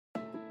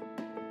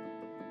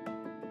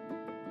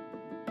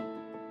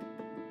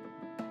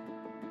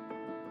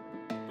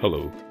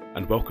Hello,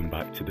 and welcome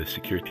back to the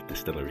Security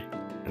Distillery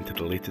and to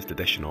the latest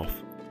edition of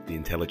the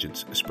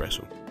Intelligence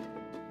Espresso.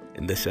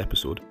 In this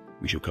episode,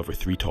 we shall cover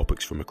 3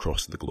 topics from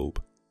across the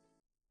globe.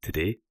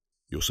 Today,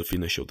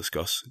 Josefina shall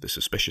discuss the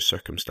suspicious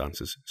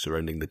circumstances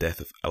surrounding the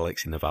death of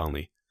Alexei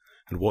Navalny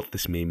and what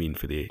this may mean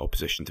for the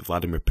opposition to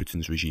Vladimir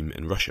Putin's regime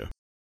in Russia.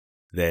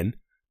 Then,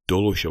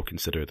 Dolo shall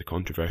consider the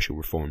controversial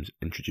reforms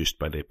introduced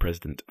by the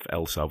President of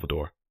El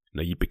Salvador,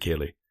 Nayib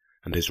Bukele,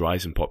 and his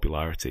rise in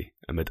popularity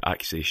amid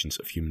accusations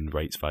of human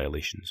rights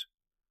violations.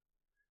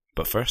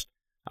 But first,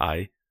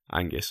 I,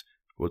 Angus,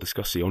 will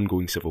discuss the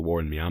ongoing civil war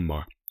in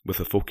Myanmar,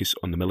 with a focus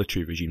on the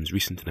military regime's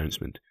recent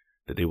announcement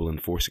that they will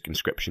enforce a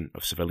conscription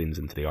of civilians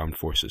into the armed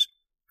forces,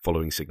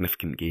 following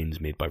significant gains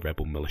made by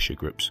rebel militia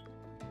groups.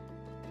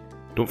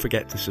 Don't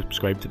forget to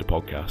subscribe to the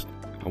podcast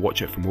and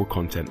watch out for more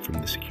content from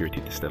the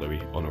Security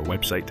Distillery on our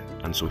website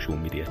and social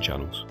media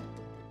channels.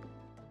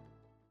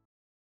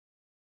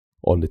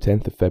 On the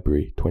 10th of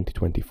February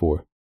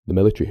 2024, the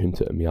military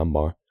junta in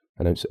Myanmar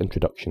announced the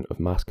introduction of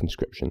mass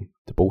conscription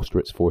to bolster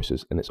its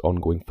forces in its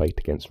ongoing fight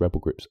against rebel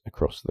groups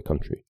across the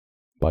country.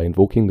 By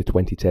invoking the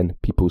 2010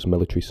 People's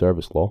Military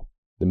Service Law,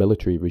 the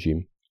military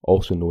regime,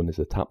 also known as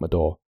the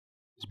Tatmadaw,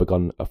 has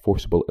begun a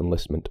forcible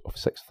enlistment of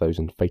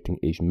 6,000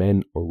 fighting-age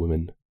men or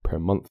women per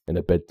month in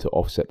a bid to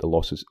offset the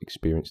losses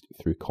experienced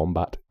through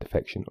combat,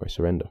 defection or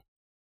surrender.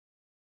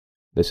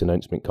 This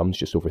announcement comes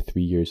just over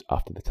 3 years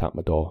after the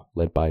Tatmadaw,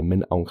 led by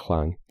Min Aung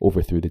Hlaing,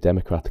 overthrew the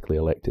democratically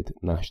elected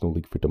National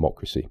League for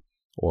Democracy,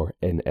 or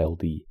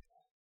NLD,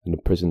 and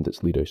imprisoned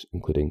its leaders,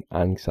 including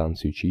Aung San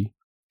Suu Kyi,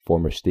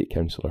 former state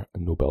councillor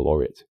and Nobel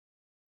laureate.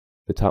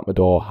 The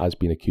Tatmadaw has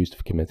been accused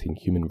of committing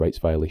human rights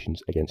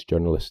violations against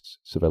journalists,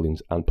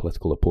 civilians and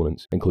political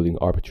opponents, including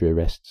arbitrary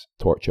arrests,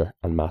 torture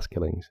and mass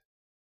killings.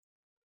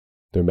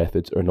 Their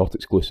methods are not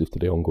exclusive to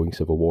the ongoing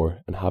civil war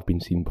and have been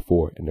seen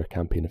before in their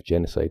campaign of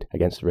genocide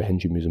against the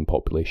Rohingya Muslim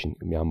population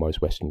in Myanmar's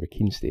western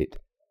Rakhine state,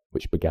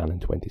 which began in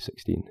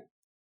 2016.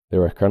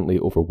 There are currently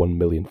over 1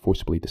 million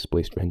forcibly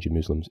displaced Rohingya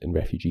Muslims in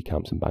refugee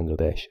camps in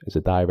Bangladesh as a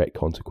direct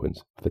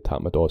consequence of the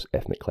Tatmadaw's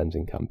ethnic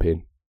cleansing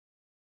campaign.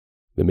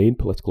 The main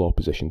political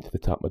opposition to the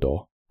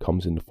Tatmadaw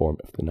comes in the form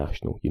of the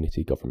National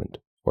Unity Government,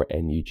 or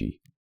NUG,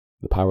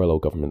 the parallel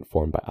government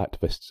formed by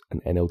activists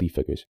and NLD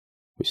figures,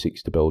 which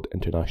seeks to build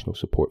international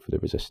support for the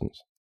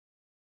resistance.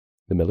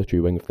 The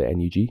military wing of the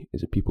NUG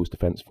is the People's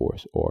Defence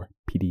Force, or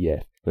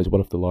PDF, and is one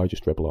of the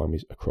largest rebel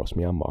armies across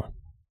Myanmar.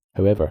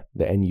 However,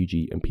 the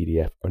NUG and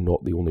PDF are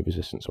not the only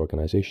resistance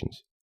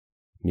organisations.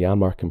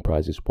 Myanmar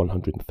comprises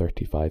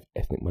 135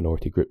 ethnic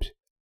minority groups,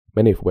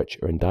 many of which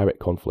are in direct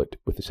conflict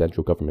with the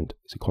central government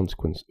as a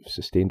consequence of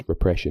sustained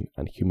repression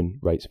and human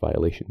rights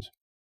violations.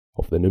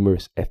 Of the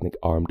numerous ethnic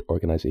armed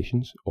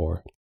organisations,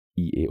 or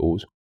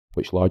EAOs,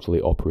 which largely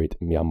operate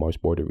in Myanmar's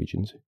border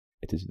regions,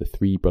 it is the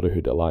Three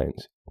Brotherhood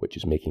Alliance which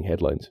is making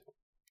headlines.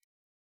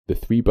 The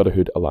Three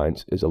Brotherhood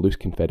Alliance is a loose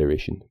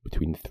confederation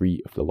between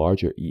 3 of the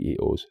larger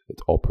EAOs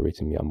that operate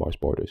in Myanmar's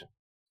borders: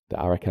 the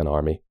Arakan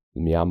Army, the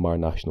Myanmar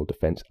National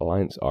Defence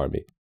Alliance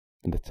Army,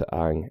 and the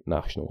Ta'ang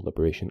National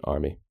Liberation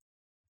Army.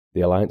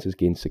 The alliance has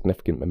gained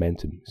significant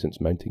momentum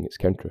since mounting its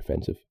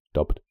counter-offensive,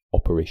 dubbed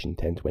Operation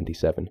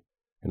 1027,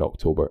 in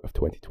October of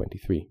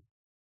 2023.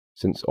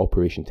 Since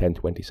Operation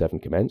 1027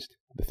 commenced,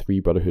 the Three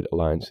Brotherhood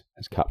Alliance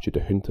has captured the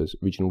junta's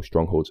regional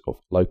strongholds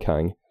of Lao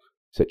Kang,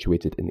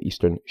 situated in the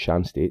eastern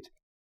Shan state,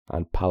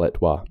 and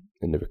Paletwa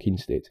in the Rakhine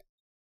state.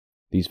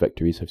 These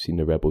victories have seen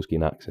the rebels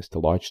gain access to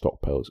large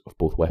stockpiles of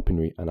both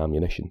weaponry and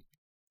ammunition,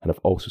 and have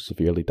also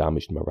severely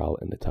damaged morale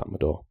in the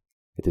Tatmadaw.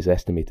 It is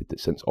estimated that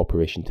since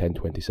Operation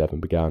 1027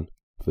 began,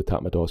 of the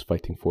Tatmadaw's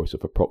fighting force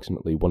of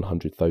approximately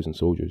 100,000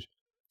 soldiers,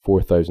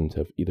 4,000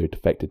 have either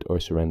defected or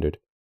surrendered,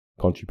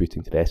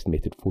 contributing to the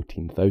estimated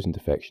 14,000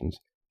 defections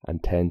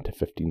and 10 to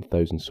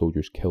 15,000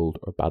 soldiers killed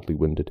or badly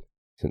wounded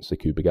since the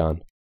coup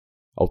began.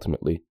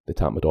 Ultimately, the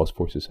Tatmadaw's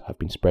forces have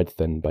been spread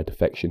thin by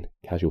defection,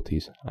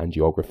 casualties and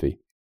geography,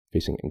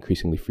 facing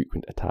increasingly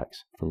frequent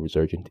attacks from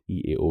resurgent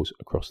EAOs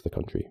across the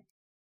country.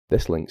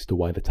 This links to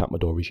why the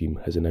Tatmadaw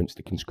regime has announced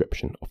the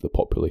conscription of the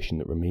population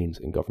that remains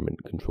in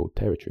government-controlled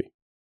territory.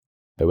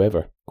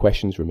 However,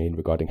 questions remain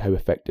regarding how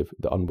effective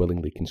the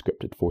unwillingly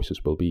conscripted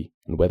forces will be,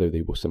 and whether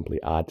they will simply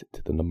add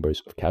to the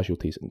numbers of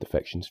casualties and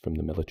defections from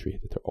the military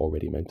that are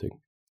already mounting.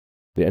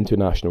 The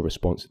international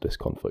response to this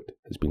conflict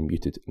has been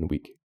muted and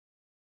weak.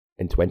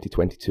 In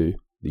 2022,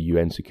 the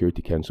UN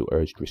Security Council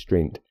urged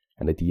restraint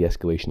and a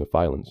de-escalation of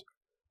violence,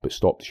 but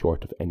stopped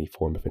short of any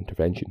form of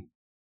intervention.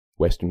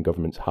 Western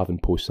governments have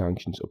imposed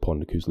sanctions upon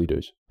the coup's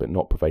leaders, but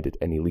not provided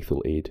any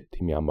lethal aid to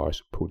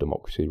Myanmar's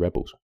pro-democracy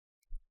rebels.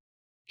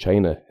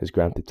 China has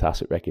granted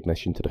tacit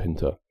recognition to the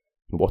junta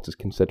in what is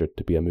considered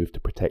to be a move to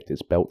protect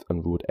its Belt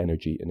and Road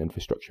energy and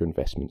infrastructure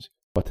investments,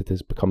 but it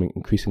is becoming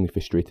increasingly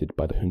frustrated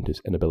by the junta's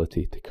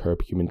inability to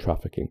curb human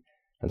trafficking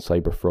and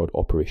cyber fraud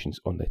operations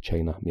on the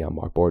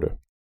China-Myanmar border.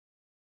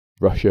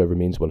 Russia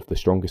remains one of the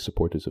strongest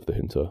supporters of the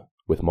junta,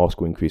 with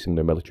Moscow increasing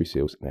their military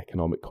sales and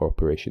economic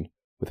cooperation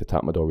with the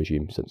Tatmadaw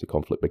regime since the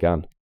conflict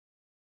began.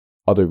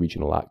 Other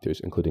regional actors,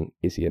 including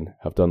ASEAN,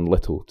 have done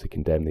little to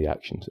condemn the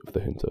actions of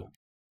the junta.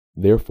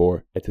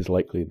 Therefore, it is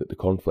likely that the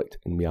conflict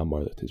in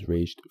Myanmar that has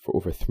raged for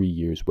over 3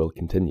 years will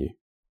continue.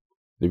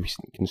 The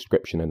recent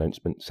conscription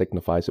announcement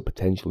signifies a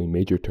potentially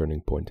major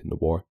turning point in the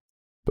war,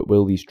 but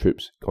will these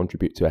troops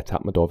contribute to a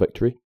Tatmadaw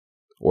victory,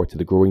 or to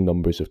the growing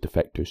numbers of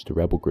defectors to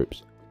rebel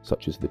groups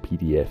such as the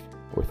PDF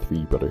or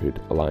Three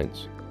Brotherhood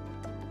Alliance?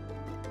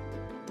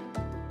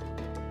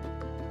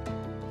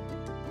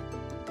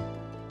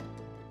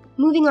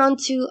 Moving on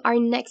to our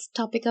next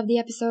topic of the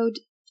episode,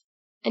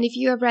 and if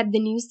you have read the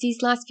news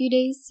these last few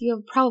days, you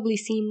have probably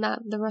seen that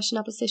the Russian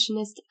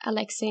oppositionist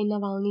Alexei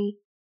Navalny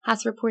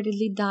has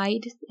reportedly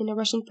died in a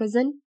Russian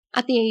prison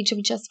at the age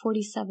of just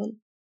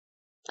 47.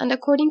 And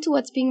according to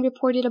what's being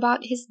reported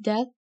about his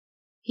death,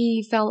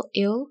 he fell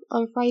ill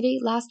on Friday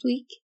last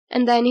week,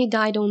 and then he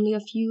died only a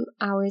few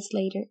hours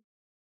later.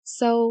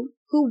 So,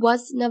 who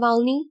was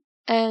Navalny,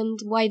 and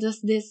why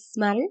does this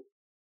matter?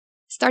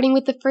 Starting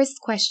with the first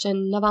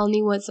question,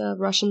 Navalny was a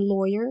Russian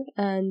lawyer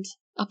and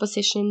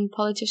opposition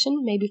politician,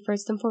 maybe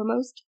first and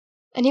foremost,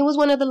 and he was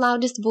one of the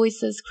loudest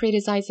voices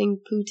criticizing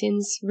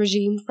Putin's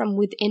regime from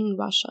within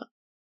Russia.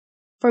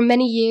 For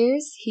many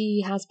years,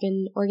 he has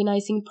been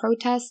organizing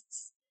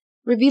protests,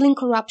 revealing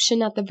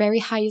corruption at the very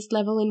highest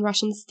level in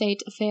Russian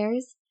state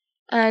affairs,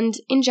 and,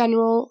 in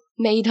general,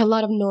 made a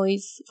lot of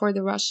noise for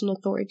the Russian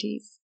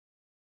authorities.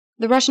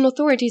 The Russian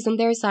authorities on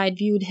their side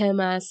viewed him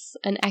as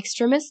an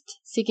extremist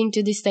seeking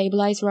to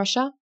destabilize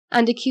Russia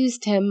and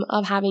accused him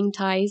of having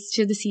ties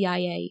to the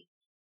CIA.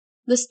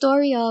 The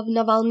story of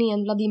Navalny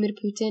and Vladimir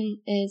Putin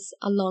is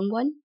a long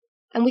one,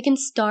 and we can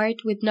start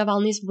with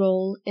Navalny's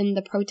role in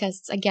the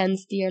protests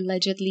against the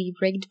allegedly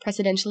rigged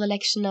presidential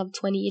election of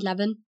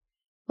 2011,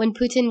 when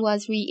Putin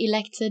was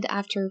re-elected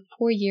after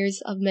 4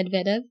 years of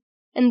Medvedev,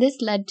 and this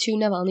led to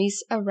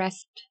Navalny's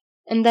arrest.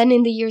 And then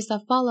in the years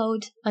that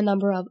followed, a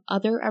number of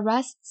other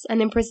arrests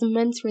and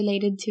imprisonments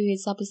related to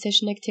his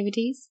opposition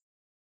activities,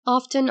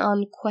 often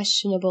on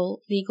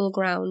questionable legal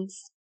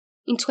grounds.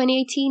 In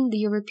 2018, the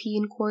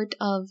European Court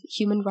of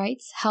Human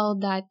Rights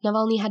held that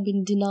Navalny had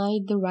been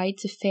denied the right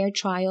to fair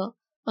trial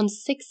on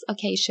 6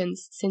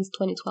 occasions since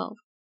 2012.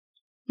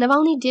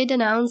 Navalny did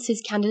announce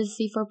his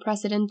candidacy for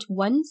president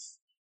once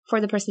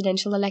for the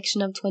presidential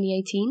election of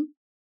 2018,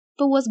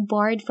 but was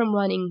barred from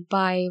running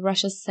by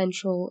Russia's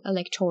Central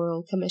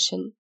Electoral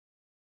Commission.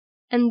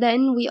 And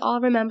then we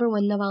all remember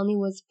when Navalny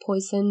was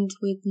poisoned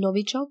with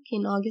Novichok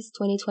in August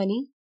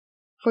 2020,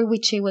 for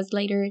which he was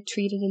later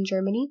treated in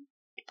Germany,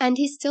 and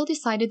he still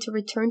decided to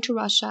return to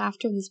Russia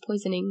after this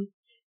poisoning,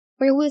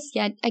 where he was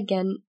yet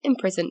again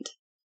imprisoned.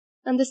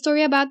 And the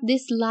story about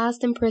this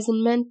last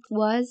imprisonment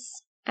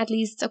was, at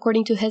least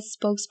according to his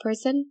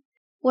spokesperson,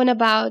 one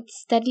about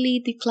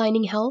steadily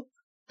declining health,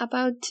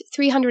 about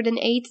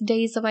 308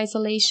 days of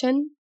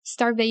isolation,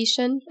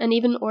 starvation, and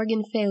even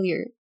organ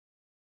failure.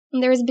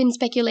 And there has been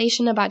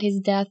speculation about his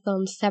death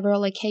on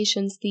several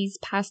occasions these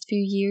past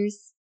few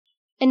years,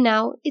 and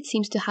now it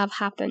seems to have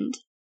happened.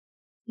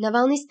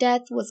 Navalny's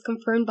death was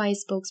confirmed by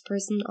his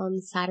spokesperson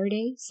on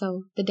Saturday,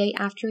 so the day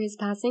after his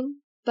passing,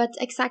 but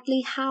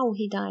exactly how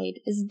he died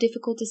is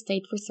difficult to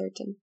state for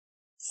certain.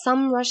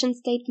 Some Russian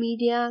state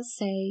media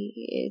say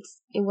it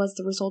was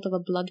the result of a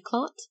blood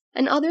clot,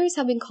 and others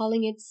have been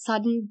calling it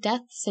sudden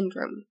death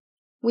syndrome,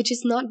 which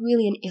is not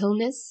really an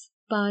illness,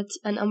 but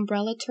an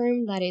umbrella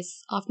term that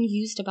is often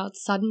used about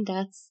sudden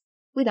deaths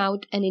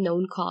without any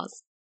known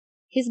cause.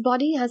 His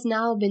body has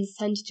now been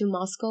sent to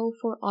Moscow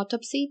for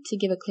autopsy to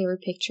give a clearer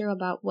picture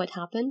about what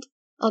happened,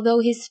 although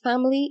his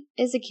family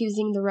is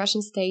accusing the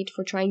Russian state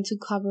for trying to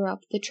cover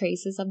up the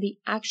traces of the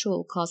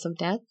actual cause of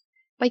death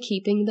by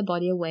keeping the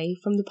body away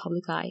from the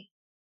public eye.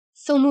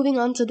 So moving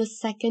on to the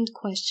second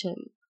question,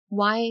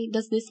 why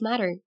does this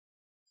matter?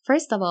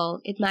 First of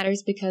all, it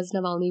matters because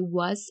Navalny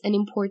was an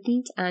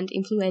important and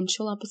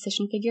influential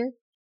opposition figure.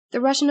 The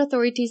Russian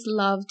authorities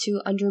love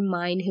to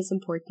undermine his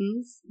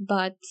importance,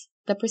 but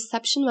the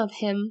perception of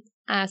him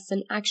as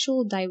an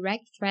actual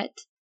direct threat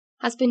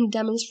has been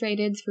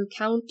demonstrated through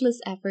countless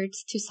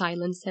efforts to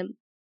silence him.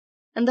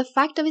 And the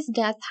fact of his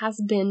death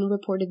has been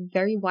reported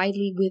very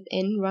widely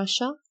within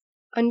Russia,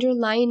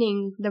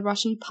 underlining the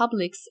Russian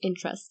public's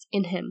interest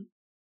in him.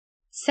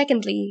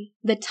 Secondly,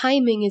 the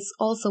timing is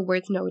also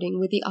worth noting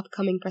with the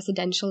upcoming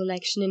presidential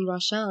election in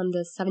Russia on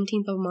the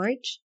 17th of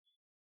March.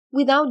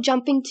 Without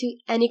jumping to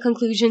any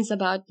conclusions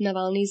about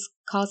Navalny's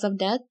cause of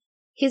death,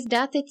 his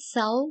death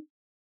itself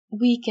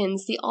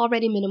weakens the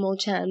already minimal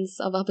chance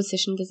of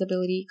opposition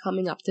visibility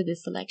coming up to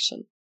this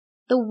election.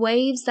 The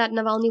waves that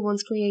Navalny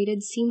once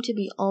created seem to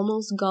be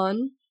almost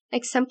gone,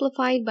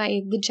 exemplified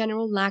by the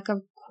general lack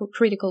of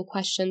critical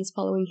questions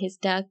following his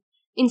death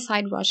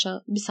inside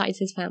Russia besides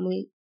his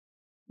family.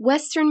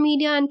 Western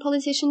media and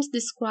politicians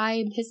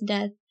describe his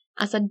death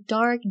as a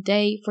dark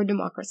day for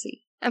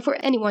democracy and for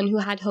anyone who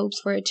had hopes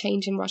for a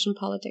change in Russian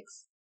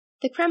politics.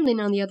 The Kremlin,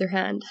 on the other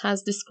hand,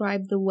 has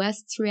described the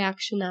West's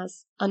reaction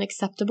as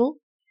unacceptable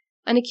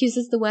and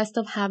accuses the West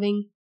of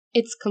having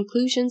its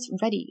conclusions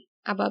ready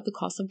about the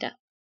cause of death.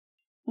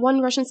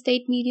 One Russian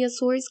state media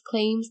source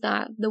claims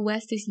that the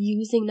West is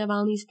using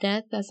Navalny's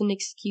death as an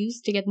excuse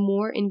to get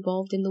more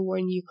involved in the war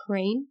in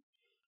Ukraine,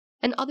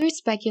 and others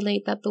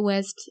speculate that the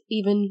West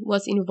even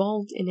was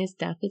involved in his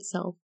death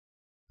itself.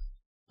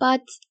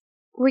 But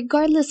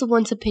regardless of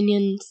one's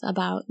opinions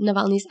about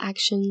Navalny's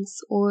actions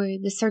or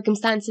the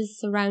circumstances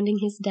surrounding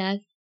his death,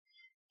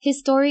 his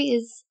story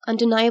is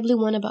undeniably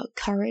one about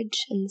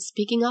courage and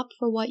speaking up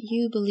for what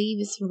you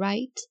believe is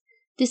right,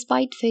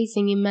 despite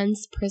facing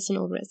immense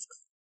personal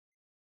risks.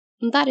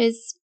 And that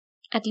is,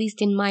 at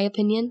least in my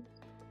opinion,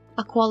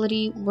 a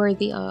quality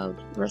worthy of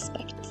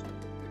respect.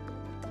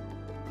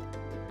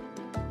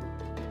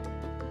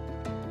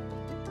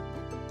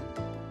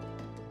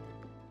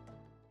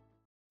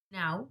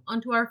 Now,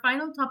 onto our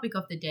final topic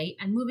of the day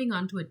and moving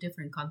on to a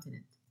different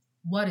continent.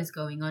 What is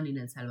going on in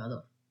El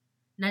Salvador?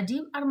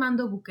 Nayib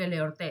Armando Bukele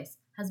Ortiz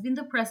has been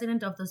the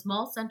president of the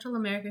small Central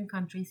American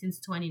country since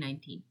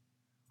 2019.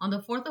 On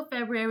the 4th of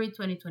February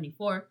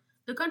 2024,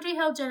 the country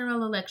held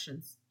general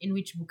elections, in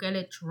which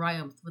Bukele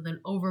triumphed with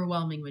an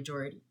overwhelming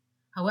majority.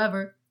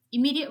 However,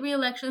 immediate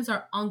re-elections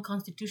are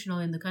unconstitutional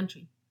in the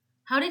country.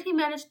 How did he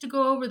manage to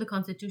go over the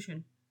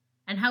constitution?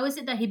 And how is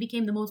it that he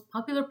became the most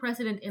popular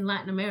president in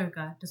Latin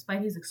America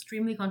despite his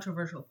extremely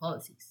controversial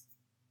policies?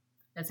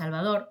 El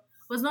Salvador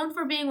was known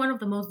for being one of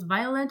the most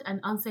violent and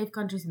unsafe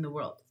countries in the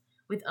world,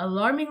 with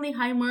alarmingly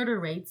high murder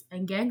rates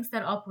and gangs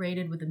that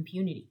operated with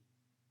impunity.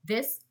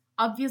 This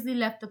obviously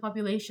left the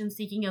population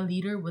seeking a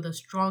leader with a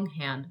strong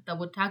hand that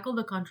would tackle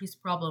the country's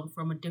problem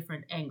from a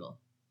different angle.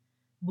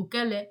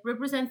 Bukele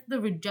represents the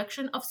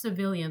rejection of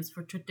civilians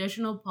for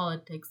traditional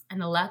politics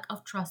and a lack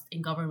of trust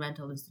in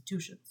governmental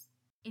institutions.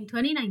 In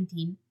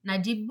 2019,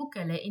 Nayib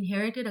Bukele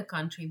inherited a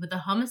country with a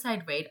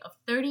homicide rate of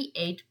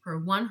 38 per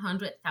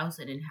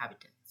 100,000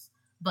 inhabitants.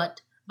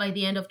 But by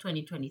the end of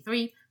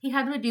 2023, he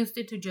had reduced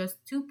it to just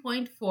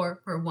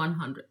 2.4 per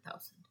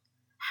 100,000.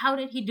 How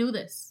did he do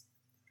this?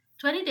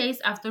 20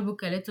 days after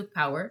Bukele took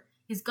power,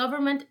 his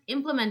government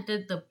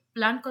implemented the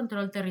Plan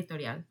Control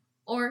Territorial,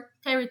 or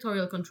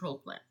Territorial Control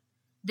Plan.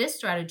 This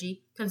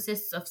strategy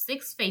consists of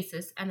 6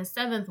 phases and a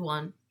 7th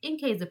one in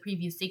case the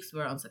previous 6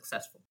 were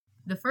unsuccessful.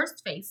 The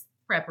first phase,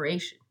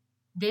 preparation.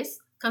 This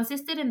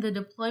consisted in the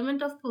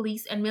deployment of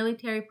police and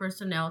military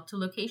personnel to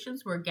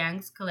locations where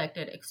gangs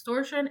collected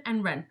extortion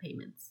and rent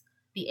payments.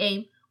 The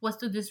aim was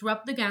to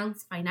disrupt the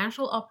gangs'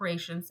 financial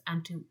operations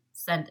and to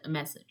send a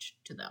message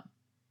to them.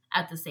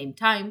 At the same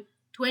time,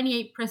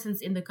 28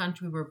 prisons in the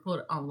country were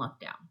put on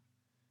lockdown.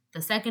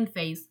 The second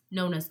phase,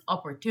 known as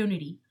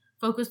opportunity,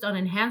 focused on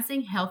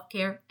enhancing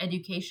healthcare,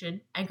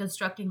 education, and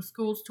constructing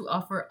schools to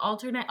offer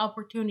alternate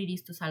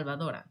opportunities to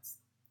Salvadorans.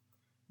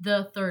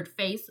 The third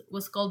phase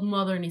was called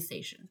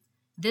modernization.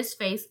 This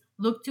phase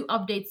looked to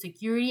update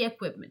security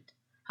equipment.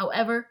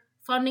 However,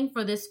 funding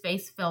for this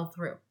phase fell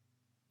through.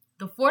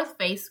 The fourth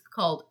phase,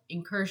 called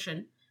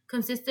incursion,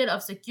 consisted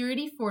of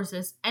security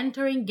forces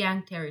entering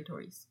gang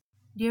territories.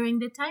 During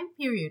the time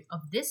period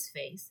of this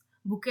phase,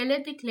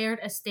 Bukele declared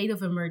a state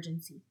of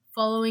emergency,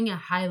 following a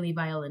highly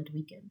violent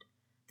weekend.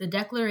 The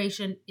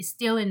declaration is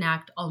still in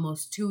act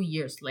almost 2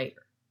 years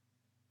later.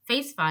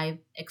 Phase 5,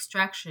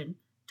 extraction,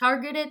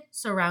 targeted,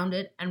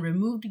 surrounded, and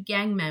removed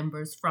gang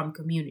members from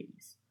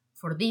communities.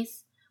 For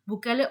this,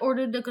 Bukele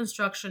ordered the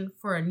construction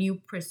for a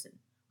new prison,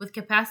 with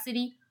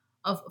capacity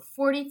of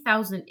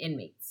 40,000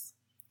 inmates.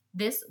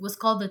 This was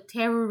called the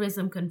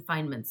Terrorism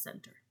Confinement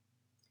Center.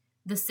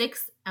 The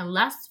sixth and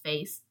last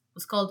phase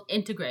was called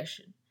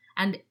integration,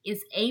 and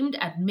is aimed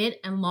at mid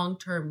and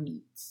long-term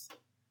needs.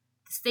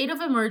 The state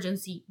of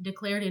emergency,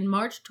 declared in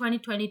March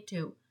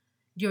 2022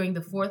 during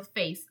the fourth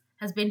phase,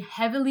 has been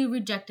heavily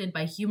rejected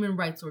by human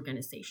rights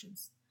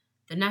organizations.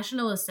 The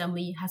National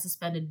Assembly has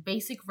suspended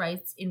basic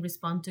rights in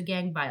response to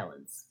gang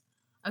violence.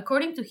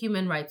 According to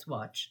Human Rights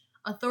Watch,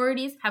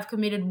 authorities have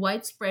committed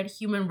widespread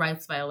human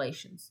rights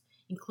violations,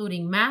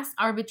 including mass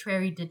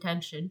arbitrary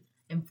detention,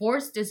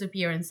 enforced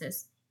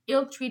disappearances,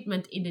 ill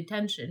treatment in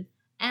detention,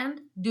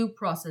 and due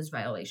process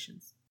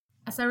violations.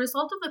 As a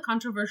result of the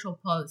controversial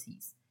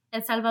policies,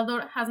 El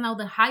Salvador has now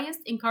the highest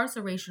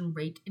incarceration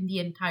rate in the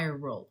entire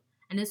world,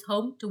 and is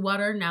home to what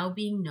are now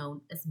being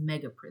known as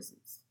mega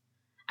prisons.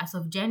 As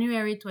of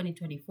January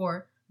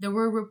 2024, there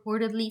were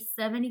reportedly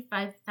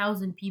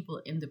 75,000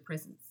 people in the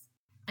prisons.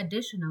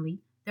 Additionally,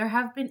 there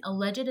have been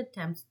alleged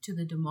attempts to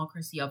the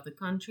democracy of the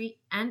country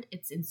and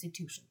its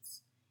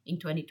institutions. In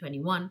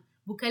 2021,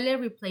 Bukele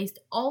replaced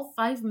all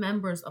 5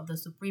 members of the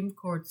Supreme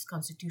Court's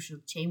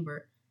Constitutional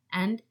Chamber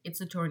and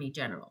its Attorney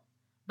General.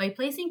 By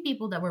placing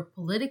people that were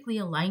politically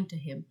aligned to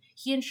him,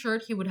 he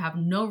ensured he would have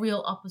no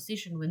real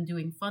opposition when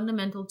doing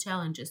fundamental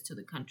challenges to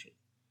the country.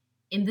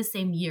 In the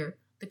same year,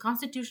 the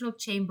Constitutional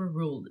Chamber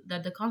ruled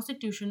that the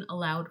Constitution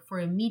allowed for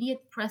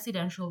immediate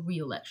presidential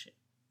re-election,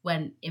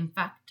 when, in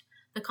fact,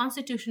 the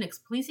Constitution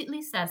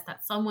explicitly says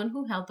that someone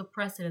who held the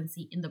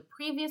presidency in the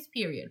previous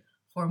period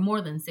for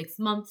more than 6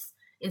 months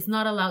is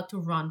not allowed to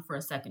run for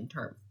a second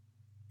term.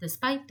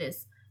 Despite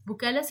this,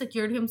 Bukele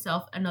secured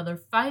himself another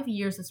 5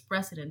 years as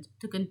president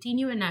to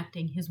continue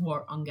enacting his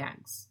war on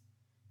gangs.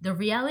 The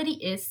reality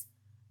is,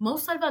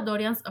 most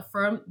Salvadorians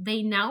affirm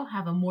they now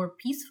have a more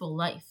peaceful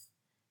life.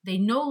 They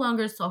no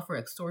longer suffer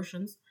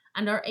extortions,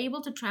 and are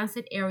able to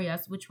transit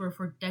areas which were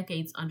for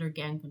decades under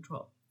gang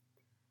control.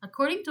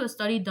 According to a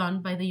study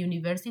done by the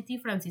University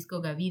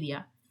Francisco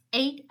Gavidia,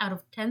 8 out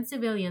of 10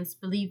 civilians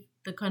believe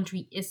the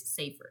country is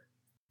safer.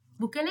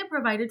 Bukele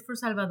provided for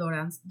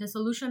Salvadorans the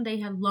solution they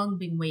had long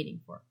been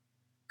waiting for.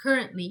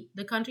 Currently,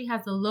 the country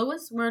has the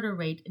lowest murder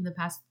rate in the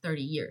past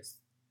 30 years.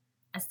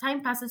 As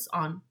time passes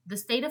on, the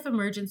state of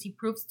emergency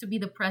proves to be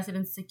the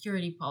president's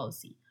security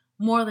policy,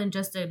 more than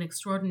just an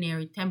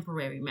extraordinary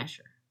temporary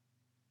measure.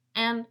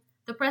 And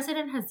the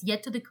president has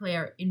yet to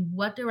declare in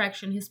what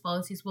direction his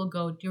policies will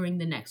go during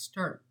the next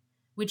term,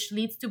 which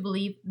leads to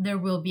believe there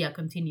will be a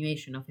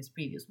continuation of his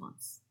previous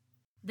ones.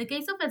 The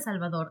case of El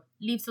Salvador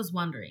leaves us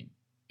wondering,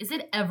 is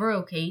it ever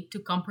okay to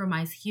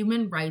compromise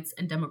human rights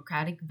and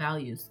democratic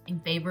values in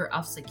favor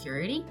of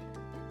security?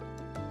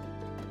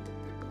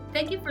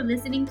 Thank you for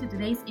listening to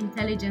today's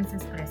Intelligence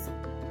Espresso.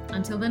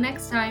 Until the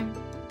next time.